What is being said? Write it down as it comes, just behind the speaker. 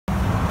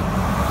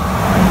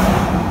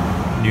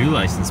new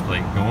license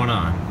plate going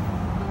on.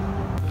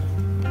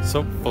 So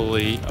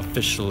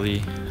officially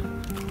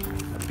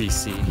a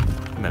BC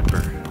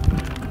member.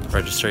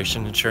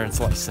 Registration, insurance,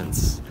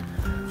 license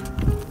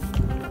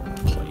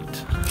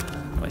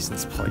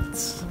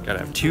plates. Gotta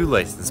have two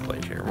license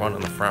plates here, one on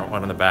the front,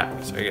 one on the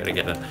back. So I gotta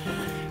get a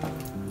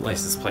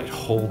license plate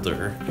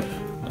holder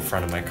in the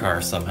front of my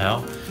car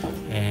somehow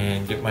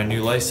and get my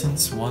new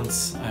license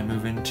once I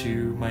move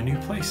into my new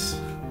place.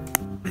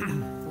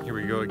 Here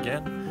we go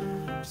again.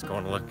 Just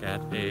going to look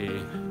at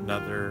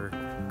another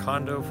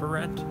condo for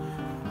rent.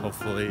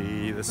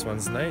 Hopefully this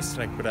one's nice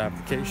and I can put an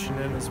application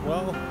in as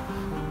well.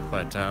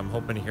 But I'm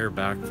hoping to hear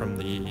back from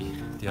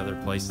the other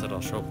place that I'll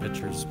show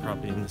pictures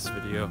probably in this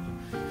video.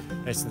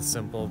 Nice and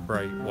simple,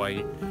 bright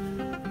white,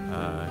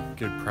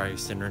 good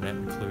price, internet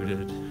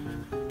included,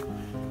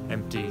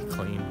 empty,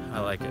 clean. I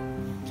like it.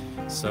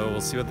 So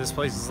we'll see what this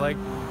place is like.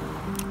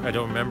 I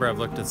don't remember, I've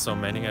looked at so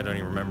many, I don't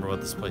even remember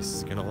what this place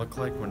is gonna look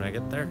like when I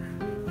get there.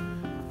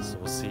 So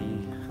we'll see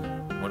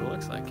what it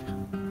looks like.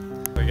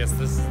 I guess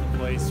this is the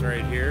place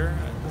right here.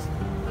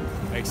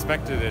 I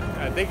expected it,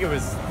 I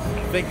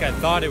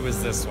thought it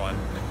was this one.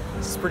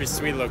 It's a pretty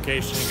sweet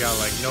location. You got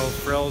like No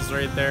Frills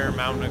right there,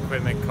 Mountain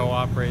Equipment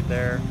Co-op right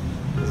there.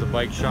 There's a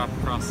bike shop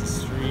across the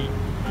street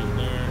right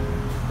there.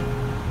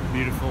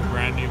 Beautiful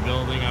brand new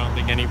building. I don't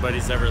think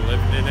anybody's ever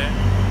lived in it.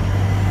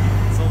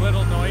 It's a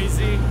little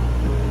noisy,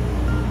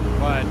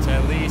 but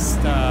at least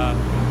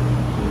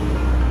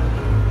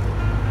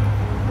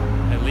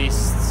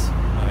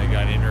I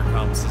got an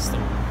intercom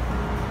system.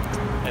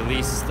 At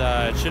least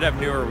it should have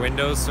newer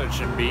windows, so it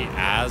shouldn't be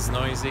as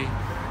noisy.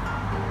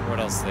 What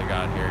else they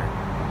got here?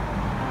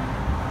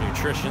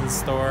 Nutrition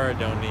store,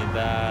 don't need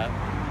that.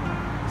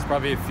 There's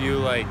probably a few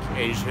like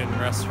Asian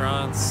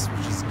restaurants,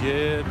 which is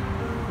good.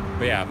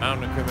 But yeah,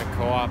 Mountain Equipment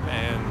Co-op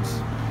and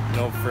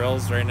No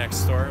Frills right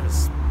next door.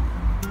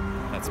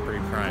 That's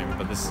pretty prime,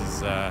 but this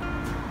is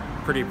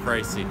pretty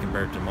pricey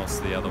compared to most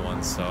of the other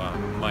ones, so I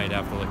might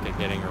have to look at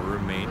getting a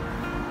roommate.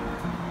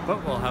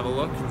 But we'll have a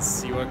look and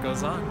see what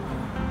goes on.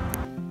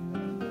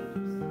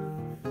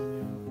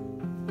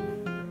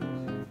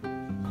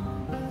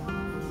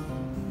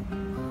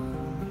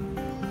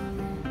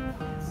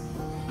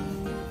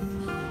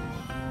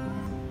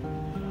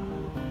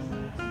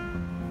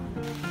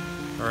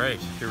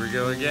 Alright, here we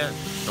go again.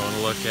 Going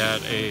to look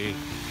at a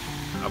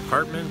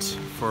apartment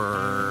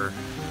for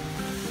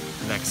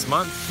next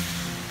month,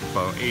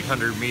 about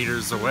 800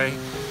 meters away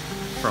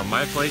from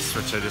my place,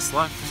 which I just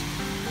left.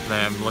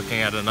 Then I'm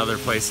looking at another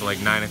place at like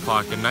 9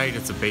 o'clock at night.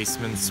 It's a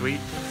basement suite,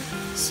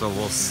 so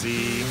we'll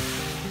see.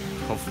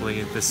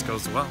 Hopefully this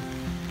goes well.